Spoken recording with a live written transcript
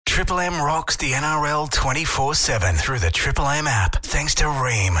Triple M rocks the NRL 24/7 through the Triple M app. Thanks to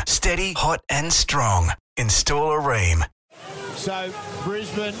Ream. Steady, hot and strong. Install a Ream. So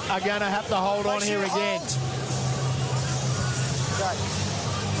Brisbane are going to have to hold on here again.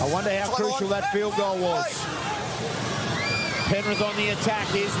 I wonder how crucial that field goal was. Penrith on the attack.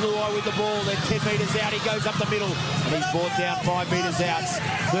 Here's Luai with the ball. They're 10 metres out. He goes up the middle. And he's brought down 5 metres out.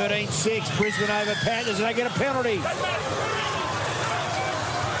 13-6. Brisbane over Panthers. And they get a penalty.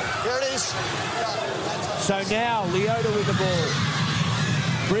 Here it is. So now Leota with the ball.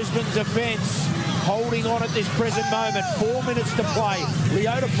 Brisbane's offence holding on at this present moment. 4 minutes to play.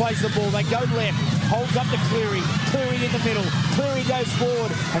 Leota plays the ball. They go left. Holds up to Cleary. Cleary in the middle. Cleary goes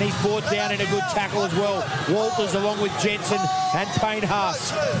forward. And he's brought down in a good tackle as well. Walters along with Jensen and Payne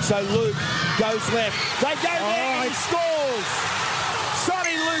Haas. So Luke goes left. They go there and he scores.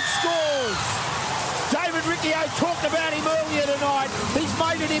 Sonny Luke scores. David Riccio talked about him earlier tonight. He's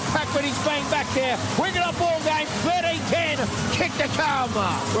made an impact when he's been back there. We're going to ball game 13-10. Kick to come.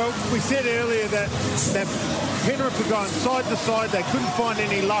 Well, we said earlier that Penrith have gone side to side. They couldn't find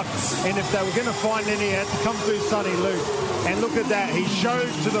any luck. And if they were going to find any, it had to come through Sonny Luke. And look at that. He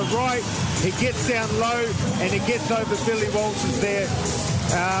shows to the right. He gets down low and he gets over Billy Walters there.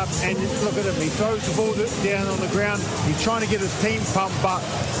 And look at him. He throws the ball down on the ground. He's trying to get his team pumped, but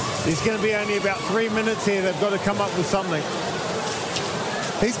there's going to be only about 3 minutes here. They've got to come up with something.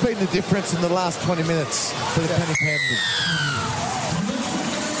 He's been the difference in the last 20 minutes for the Penny Panthers.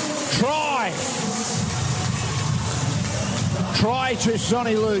 Try to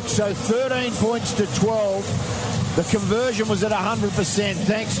Sonny Luke. So 13 points to 12. The conversion was at 100%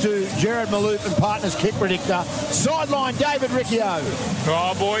 thanks to Jared Malouf and Partners Kick Predictor. Sideline, David Riccio.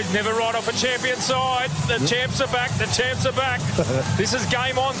 Oh, boys, never write off a champion side. The champs are back. The champs are back. This is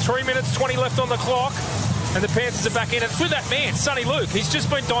game on. 3 minutes, 20 left on the clock. And the Panthers are back in. And through that man, Sonny Luke, he's just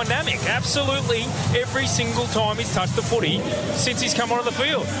been dynamic. Absolutely every single time he's touched the footy since he's come onto the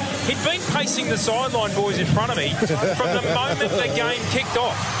field. He'd been pacing the sideline, boys, in front of me from the moment the game kicked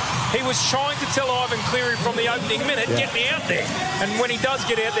off. He was trying to tell Ivan Cleary from the opening minute, get me out there. And when he does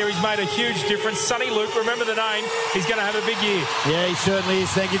get out there, he's made a huge difference. Sonny Luke, remember the name, he's going to have a big year. Yeah, he certainly is.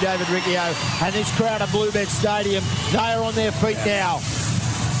 Thank you, David Riccio. And this crowd at Bluebet Stadium, they are on their feet now.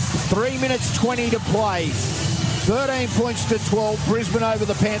 3 minutes 20 to play. 13 points to 12. Brisbane over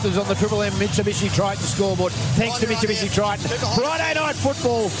the Panthers on the Triple M Mitsubishi Triton scoreboard. Thanks to Mitsubishi Triton. Friday night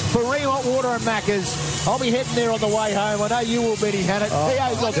football for Remont Water and Maccas. I'll be heading there on the way home. I know you will, Benny Hannett.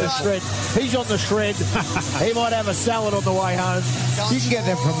 Theo's on the shred. He's on the shred. He might have a salad on the way home. You can get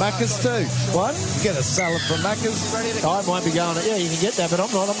them from Maccas too. What? You get a salad from Maccas. I might be going. Yeah, you can get that, but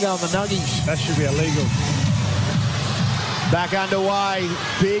I'm not. I'm going the Nuggies. That should be illegal. Back underway,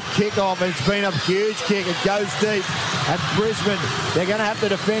 big kickoff. It's been a huge kick. It goes deep. And Brisbane, they're going to have to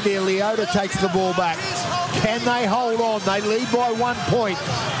defend here. Leota takes the ball back. Can they hold on? They lead by 1 point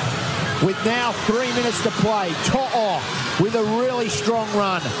with now 3 minutes to play. To'o with a really strong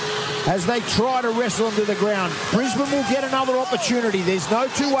run as they try to wrestle him to the ground. Brisbane will get another opportunity. There's no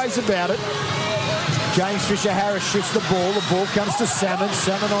two ways about it. James Fisher-Harris shifts the ball. The ball comes to Salmon.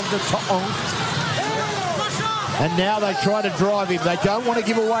 Salmon on to To'o. And now they try to drive him. They don't want to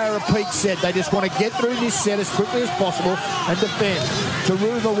give away a repeat set. They just want to get through this set as quickly as possible and defend.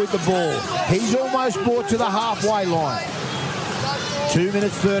 Taruva with the ball. He's almost brought to the halfway line. 2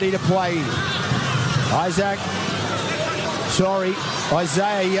 minutes 30 to play. Isaiah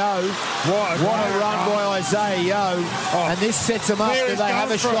Yeo. What a run by Isaiah Yeo. And this sets them up. Do they have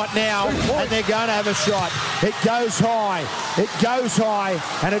a shot now? And they're going to have a shot. It goes high. It goes high.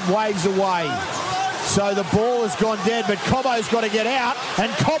 And it waves away. So the ball has gone dead, but Cobbo's got to get out.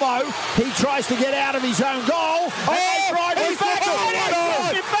 And Cobbo, he tries to get out of his own goal. He's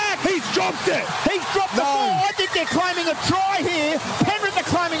dropped it. He's dropped the ball. I think they're claiming a try here. Penrith are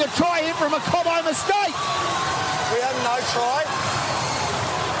claiming a try here from a Cobbo mistake. We have no try.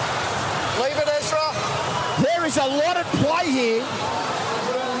 Leave it, Ezra. There is a lot at play here.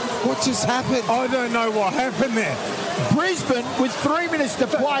 What just happened? I don't know what happened there. Brisbane, with 3 minutes to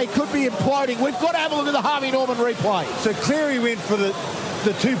play, could be imploding. We've got to have a look at the Harvey Norman replay. So Cleary went for the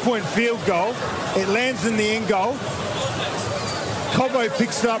 2-point field goal. It lands in the end goal. Cobbo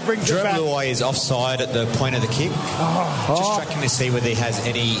picks it up, brings it back. Luai is offside at the point of the kick. Just checking to see whether he has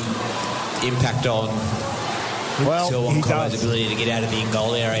any impact on Cobbo's ability to get out of the in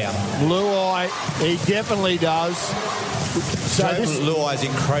goal area. Luai, he definitely does. So Luai's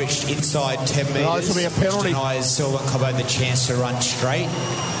encroached inside 10 metres. This will be a penalty. Denies Selwyn Cobbo the chance to run straight.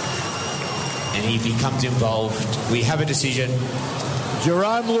 And he becomes involved. We have a decision.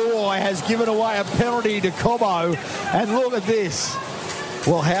 Jerome Luai has given away a penalty to Cobbo. And look at this.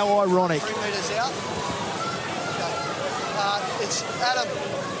 Well, how ironic. 3 metres out. Okay. It's Adam,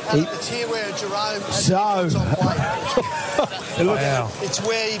 it's here where Jerome has So- the on play. Wow. It's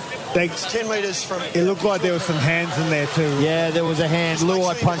where it's 10 metres from... It looked like there was some hands in there too. Yeah, there was a hand.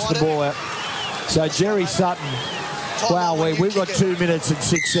 Luai punched the ball out. So Jerry Sutton, wow, we've got 2 minutes and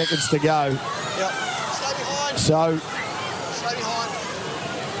 6 seconds to go. Yep. Stay behind. So Stay behind.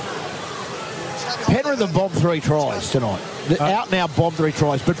 Stay behind. Penrith have bombed 3 tries tonight. Out now bombed 3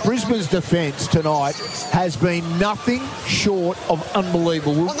 tries. But Brisbane's defence tonight has been nothing short of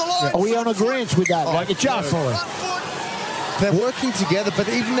unbelievable. On the line. Are we on agreement with that? Like, it just... Front foot. They're working together, but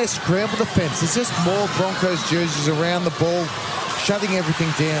even their scramble defence, there's just more Broncos jerseys around the ball, shutting everything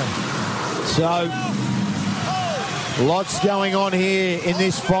down. So, lots going on here in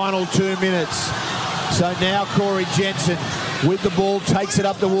this final 2 minutes. So now Corey Jensen with the ball takes it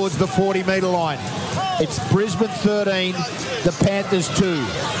up towards the 40-metre line. It's Brisbane 13, the Panthers 2.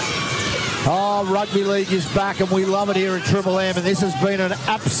 Oh, rugby league is back and we love it here at Triple M, and this has been an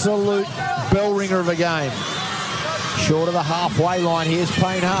absolute bell ringer of a game. Short of the halfway line, here's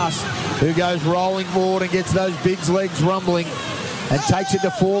Payne Haas, who goes rolling forward and gets those big legs rumbling and takes it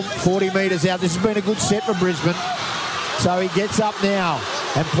to 40 metres out. This has been a good set for Brisbane. So he gets up now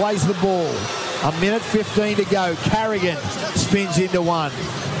and plays the ball. 1:15 to go. Carrigan spins into one.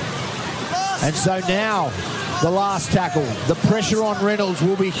 And so now the last tackle. The pressure on Reynolds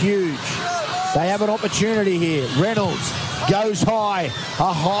will be huge. They have an opportunity here. Reynolds goes high.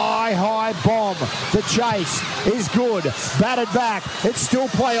 A high bomb. The chase is good. Batted back. It's still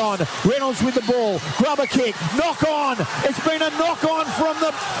play on. Reynolds with the ball. Grub a kick. Knock on. It's been a knock on from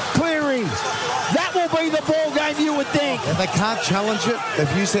the Cleary. That will be the ball game, you would think. And they can't challenge it.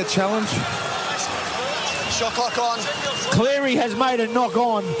 They've used their challenge. Shot clock on. Cleary has made a knock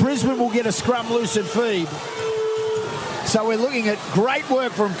on. Brisbane will get a scrum loose and feed. So we're looking at great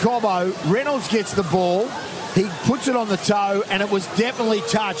work from Cobbo. Reynolds gets the ball. He puts it on the toe, and it was definitely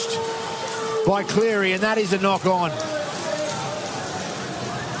touched by Cleary, and that is a knock on.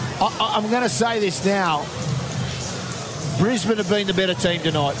 I'm going to say this now. Brisbane have been the better team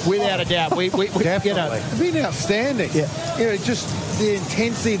tonight, without a doubt. We Definitely. It's been outstanding. Yeah. You know, just the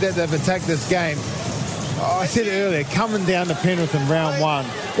intensity that they've attacked this game. I said it earlier, coming down to Penrith in round 1,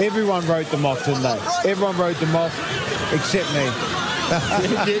 everyone wrote them off, didn't they? Everyone wrote them off except me.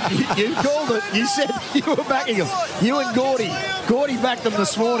 you called it. You said you were backing them. You and Gordy. Gordy backed them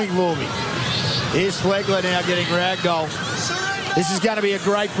this morning for me. Here's Flegler now getting ragdoll. This is going to be a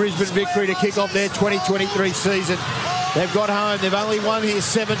great Brisbane victory to kick off their 2023 season. They've got home. They've only won here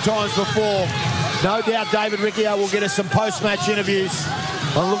 7 times before. No doubt David Riccio will get us some post-match interviews.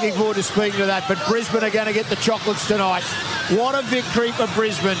 I'm looking forward to speaking to that. But Brisbane are going to get the chocolates tonight. What a victory for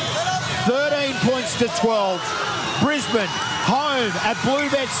Brisbane. 13 points to 12. Brisbane home at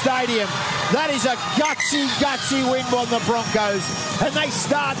Bluebet Stadium. That is a gutsy win by the Broncos. And they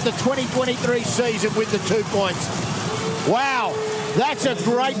start the 2023 season with the 2 points. Wow. That's a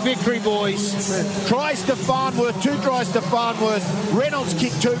great victory, boys. Tries to Farnworth, 2 tries to Farnworth. Reynolds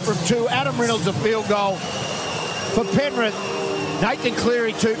kicked 2 from 2. Adam Reynolds a field goal. For Penrith, Nathan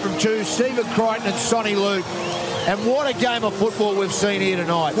Cleary 2 from 2. Stephen Crichton and Sonny Luke. And what a game of football we've seen here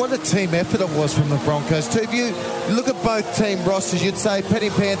tonight. What a team effort it was from the Broncos too. If you look at both team rosters, you'd say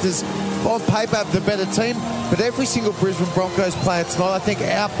Penny Panthers on paper the better team, but every single Brisbane Broncos player tonight, I think,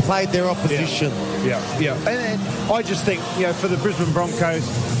 outplayed their opposition. Yeah. And I just think, you know, for the Brisbane Broncos,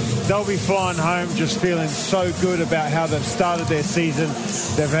 they'll be flying home just feeling so good about how they've started their season.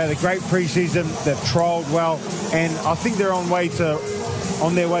 They've had a great preseason. They've trialled well, and I think they're on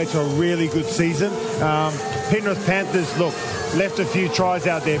their way to a really good season. Penrith Panthers, look, left a few tries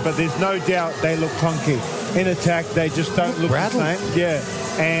out there, but there's no doubt they look clunky. In attack, they just don't look the same. Yeah,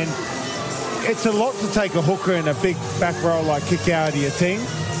 and it's a lot to take a hooker in a big back row like kick out of your team.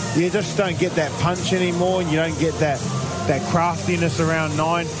 You just don't get that punch anymore, and you don't get that craftiness around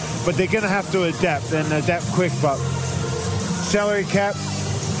 9. But they're going to have to adapt and adapt quick. But salary cap,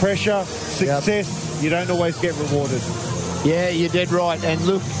 pressure, success, you don't always get rewarded. Yeah, you're dead right. And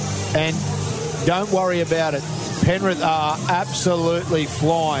look, and don't worry about it. Penrith are absolutely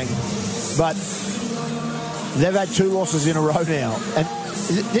flying, but they've had 2 losses in a row now. And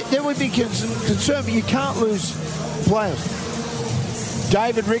there would be concern, but you can't lose players.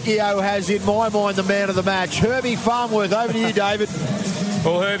 David Riccio has, in my mind, the man of the match. Herbie Farnworth, over to you, David.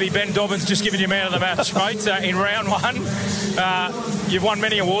 Well, Herbie, Ben Dobbins just giving you man of the match, mate, in round 1. You've won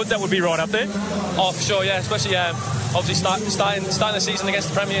many awards. That would be right up there. Oh, for sure, yeah. Especially, obviously, starting the season against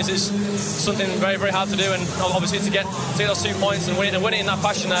the Premiers is something very, very hard to do. And obviously, to get those 2 points and win it in that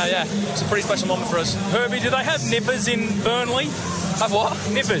fashion, it's a pretty special moment for us. Herbie, do they have nippers in Burnley? Have what?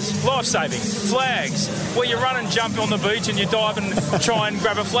 Nippers, life-saving, flags, where you run and jump on the beach and you dive and try and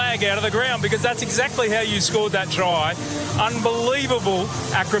grab a flag out of the ground, because that's exactly how you scored that try. Unbelievable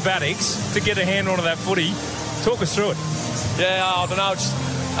acrobatics to get a hand onto that footy. Talk us through it. Yeah, I don't know.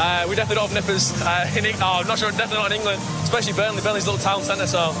 We definitely don't have nippers I'm not sure, definitely not in England, especially Burnley. Burnley's a little town centre,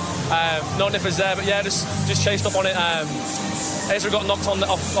 so no nippers there. But yeah, just chased up on it. Ezra got knocked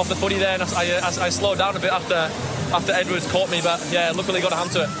off the footy there, and I slowed down a bit after Edwards caught me, but yeah, luckily got a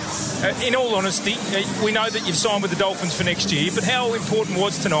hand to it. In all honesty, we know that you've signed with the Dolphins for next year, but how important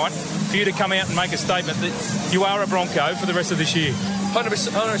was tonight for you to come out and make a statement that you are a Bronco for the rest of this year?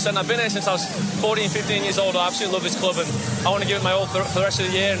 100%. I've been here since I was 14, 15 years old. I absolutely love this club, and I want to give it my all for the rest of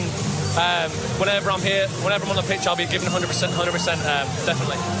the year. And whenever I'm here, whenever I'm on the pitch, I'll be giving 100%,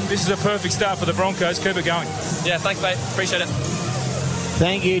 definitely. This is a perfect start for the Broncos. Keep it going. Yeah, thanks, mate. Appreciate it.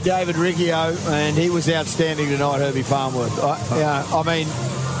 Thank you, David Riccio, and he was outstanding tonight, Herbie Farnworth. I mean,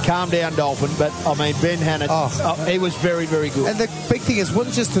 calm down, Dolphin, but I mean, Ben Hannett, he was very, very good. And the big thing is,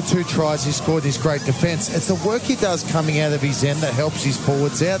 wasn't just the 2 tries he scored, his great defence. It's the work he does coming out of his end that helps his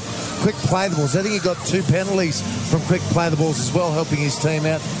forwards out. Quick play the balls. I think he got 2 penalties from quick play the balls as well, helping his team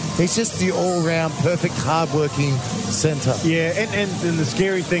out. He's just the all-round, perfect, hard-working centre. Yeah, and the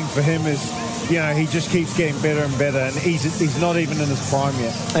scary thing for him is, you know, he just keeps getting better and better, and he's not even in his prime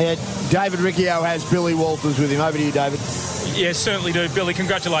yet. David Riccio has Billy Walters with him. Over to you, David. Yeah, certainly do. Billy,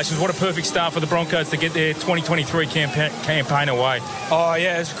 congratulations. What a perfect start for the Broncos to get their 2023 campaign away. Oh,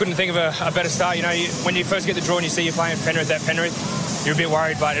 yeah, I couldn't think of a better start. You know, when you first get the draw and you see you're playing Penrith at Penrith, you're a bit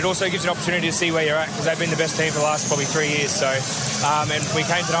worried, but it also gives you an opportunity to see where you're at, because they've been the best team for the last probably 3 years. So, and we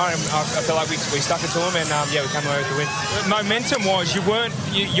came tonight, and I feel like we stuck it to them, and yeah, we came away with the win. Momentum-wise, you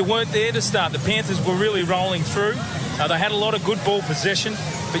weren't there to start. The Panthers were really rolling through. They had a lot of good ball possession,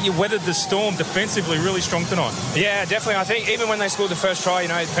 but you weathered the storm defensively really strong tonight. Yeah, definitely. I think even when they scored the first try, you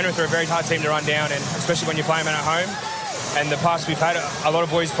know, Penrith are a very hard team to run down, and especially when you're playing them at home. And the past we've had, a lot of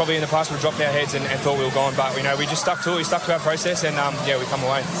boys probably in the past would have dropped our heads and thought we were gone, but you know, we just stuck to it. We stuck to our process, and yeah, we come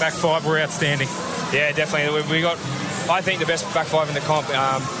away. Back 5 were outstanding. Yeah, definitely. We got, I think, the best back 5 in the comp.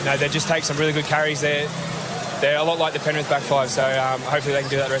 You know, they just take some really good carries there. They're a lot like the Penrith back 5, so hopefully they can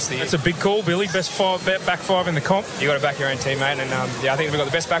do that the rest of the year. That's a big call, Billy. Best back 5 in the comp. You got to back your own team, mate, and yeah, I think we've got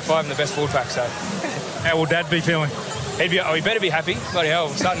the best back 5 and the best forward pack. So, how will Dad be feeling? He better be happy. Bloody hell,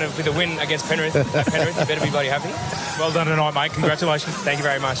 starting with a win against Penrith. Penrith, he better be bloody happy. Well done tonight, mate. Congratulations. Thank you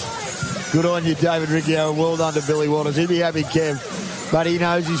very much. Good on you, David Riccio, and well done to Billy Walters. He'd be happy, Kev, but he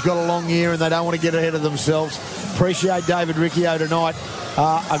knows he's got a long year and they don't want to get ahead of themselves. Appreciate David Riccio tonight.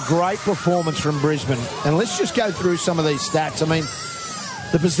 A great performance from Brisbane. And let's just go through some of these stats. I mean,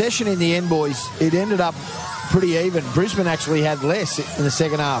 the possession in the end, boys, it ended up pretty even. Brisbane actually had less in the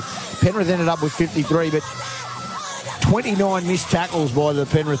second half. Penrith ended up with 53, but 29 missed tackles by the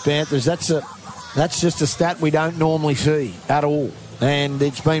Penrith Panthers. That's just a stat we don't normally see at all. And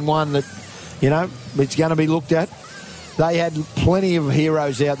it's been one that, you know, it's going to be looked at. They had plenty of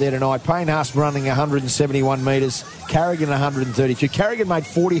heroes out there tonight. Payne Haas running 171 metres. Carrigan 132. Carrigan made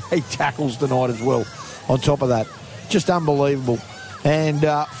 48 tackles tonight as well on top of that. Just unbelievable. And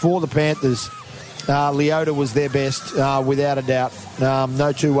for the Panthers, Leota was their best, without a doubt.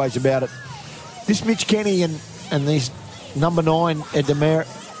 No two ways about it. This Mitch Kenny and these number 9 at Demare,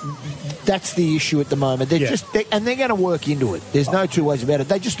 that's the issue at the moment. They're they're going to work into it. There's no two ways about it.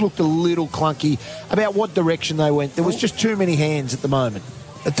 They just looked a little clunky about what direction they went. There was just too many hands at the moment.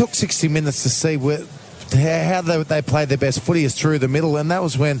 It took 60 minutes to see how they played their best footy is through the middle, and that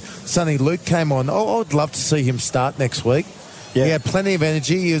was when Sonny Luke came on. Oh, I'd love to see him start next week. Yeah. He had plenty of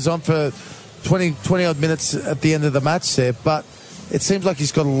energy. He was on for 20-odd minutes at the end of the match there, but it seems like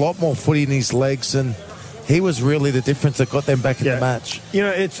he's got a lot more footy in his legs, and he was really the difference that got them back in the match. You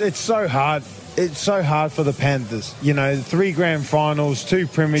know, it's so hard. It's so hard for the Panthers. You know, 3 grand finals, 2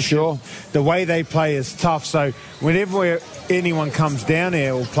 premierships. Sure. The way they play is tough. So whenever anyone comes down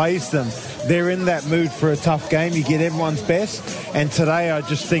here or plays them, they're in that mood for a tough game. You get everyone's best. And today I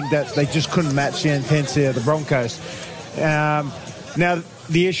just think that they just couldn't match the intensity of the Broncos. Now,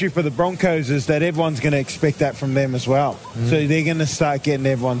 the issue for the Broncos is that everyone's going to expect that from them as well. So they're going to start getting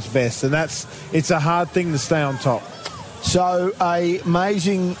everyone's best. And it's a hard thing to stay on top. So, a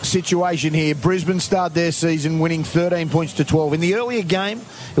amazing situation here. Brisbane started their season winning 13 points to 12. In the earlier game,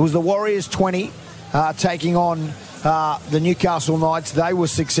 it was the Warriors 20 taking on the Newcastle Knights. They were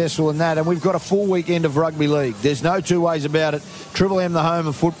successful in that, and we've got a full weekend of rugby league. There's no two ways about it. Triple M, the home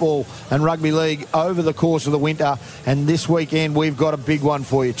of football and rugby league over the course of the winter, and this weekend we've got a big one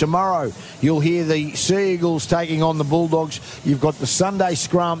for you. Tomorrow you'll hear the Sea Eagles taking on the Bulldogs. You've got the Saturday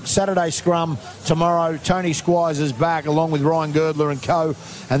scrum tomorrow. Tony Squires is back along with Ryan Girdler and co,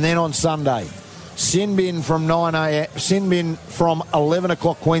 and then on Sunday, Sinbin from 9 a.m. Sinbin from 11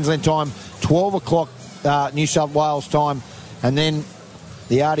 o'clock Queensland time, 12 o'clock New South Wales time, and then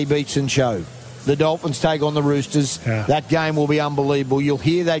the Artie Beetson show. The Dolphins take on the Roosters. Yeah. That game will be unbelievable. You'll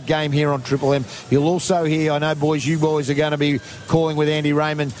hear that game here on Triple M. You'll also hear, I know, boys, you boys are going to be calling with Andy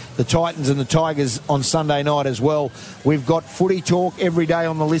Raymond, the Titans and the Tigers on Sunday night as well. We've got footy talk every day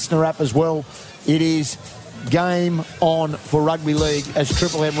on the Listener app as well. It is game on for rugby league as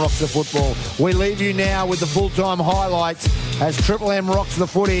Triple M rocks the football. We leave you now with the full-time highlights as Triple M rocks the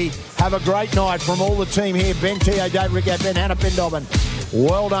footy. Have a great night from all the team here. Ben Teo, Dave Rickett, Ben Hannah, Ben Dobbin.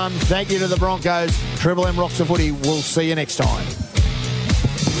 Well done. Thank you to the Broncos. Triple M rocks the footy. We'll see you next time.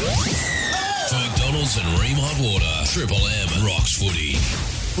 For McDonald's and Ream Hot Water, Triple M rocks footy.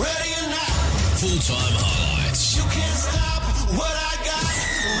 Ready or not, full-time highlights. You can't stop what I got.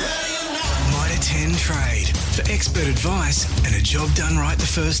 Ready or not. Mitre 10 Trade. For expert advice and a job done right the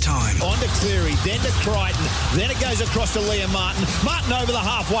first time. On to Cleary, then to Crichton, then it goes across to Liam Martin. Martin over the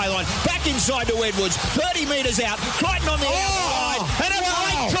halfway line, back inside to Edwards, 30 metres out, Crichton on the outside, and a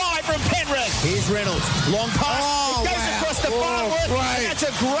great try from Penrith. Here's Reynolds, long pass, it goes across to Farnworth, and that's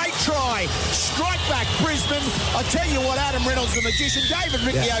a great try. Strike back Brisbane. I tell you what, Adam Reynolds, the magician, David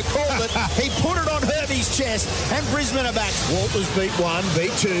Riccio called it. He put it on Herbie's chest, and Brisbane are back. Walters beat one,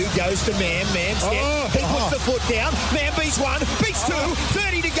 beat two, goes to Mam, Mam's he puts the foot down. Man beats one, beats two,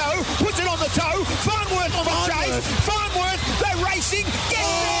 30 to go, puts it on the toe. Farnworth on the chase. Farnworth, they're racing. Get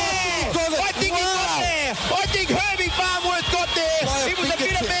there! I think he got there. I think Herbie Farnworth got there. It was a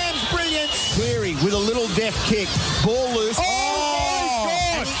bit of Mam's brilliance. Cleary with a little deft kick. Ball loose.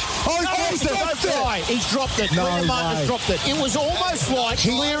 He's dropped it. Brendan Martin's dropped it. It was almost like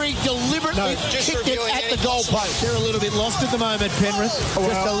Cleary deliberately kicked it at the goalpost. They're a little bit lost at the moment, Penrith.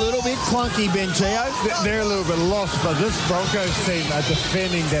 Just a little bit clunky, Ben Teo. They're a little bit lost, but this Broncos team are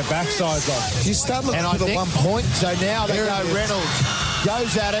defending their backsides off. You start looking at the 1 point. So now they go Reynolds.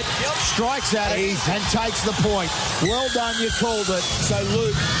 Goes at it, strikes at it, and takes the point. Well done, you called it. So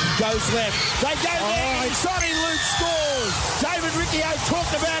Luke goes left. They go there, and Sonny Luke scores. David Riccio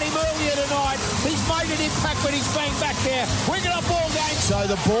talked about him earlier tonight. He's made an impact when he's been back there. We're going to ball game. So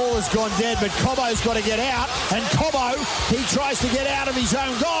the ball has gone dead, but Cobbo's got to get out. And Cobbo, he tries to get out of his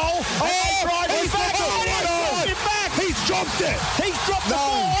own goal. He's back. He's dropped it. He's dropped the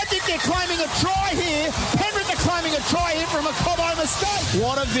ball. I think they're claiming a try here. Penrith are claiming a try here from a Cobbo mistake.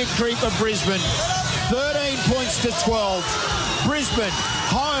 What a victory for Brisbane. 13 points to 12. Brisbane,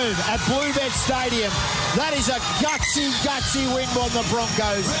 home at Bluebet Stadium. That is a gutsy win by the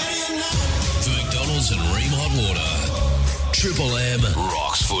Broncos. For McDonald's and Ream Hot Water, Triple M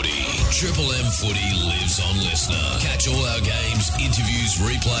rocks footy. Triple M footy lives on Listener. Catch all our games, interviews,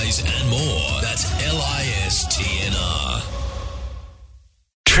 replays and more. That's LISTNR.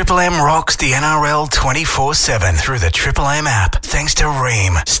 Triple M rocks the NRL 24/7 through the Triple M app. Thanks to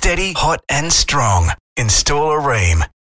Ream. Steady, hot and strong. Install a Ream.